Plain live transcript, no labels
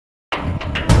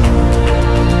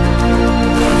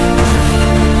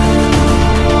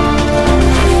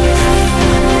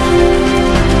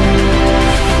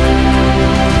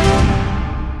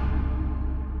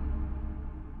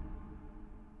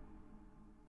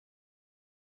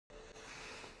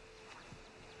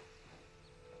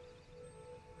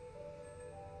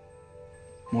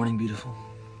morning, beautiful?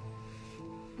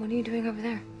 What are you doing over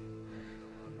there?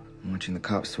 I'm watching the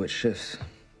cops switch shifts.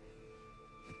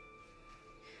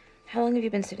 How long have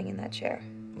you been sitting in that chair?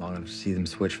 Long enough to see them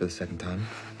switch for the second time.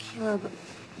 Caleb,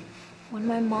 when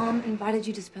my mom invited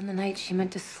you to spend the night, she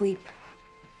meant to sleep.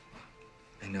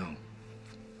 I know.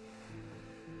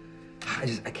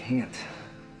 I can't.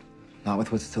 Not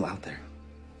with what's still out there.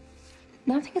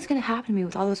 Nothing is gonna happen to me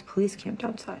with all those police camped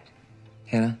outside.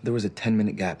 Hannah, there was a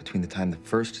 10-minute gap between the time the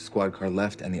first squad car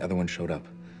left and the other one showed up.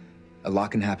 A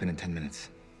lot can happen in 10 minutes.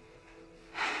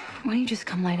 Why don't you just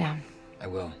come lie down? I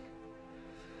will.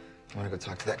 I want to go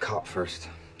talk to that cop first.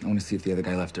 I want to see if the other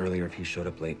guy left early or if he showed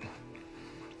up late.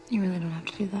 You really don't have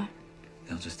to do that.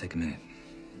 It'll just take a minute.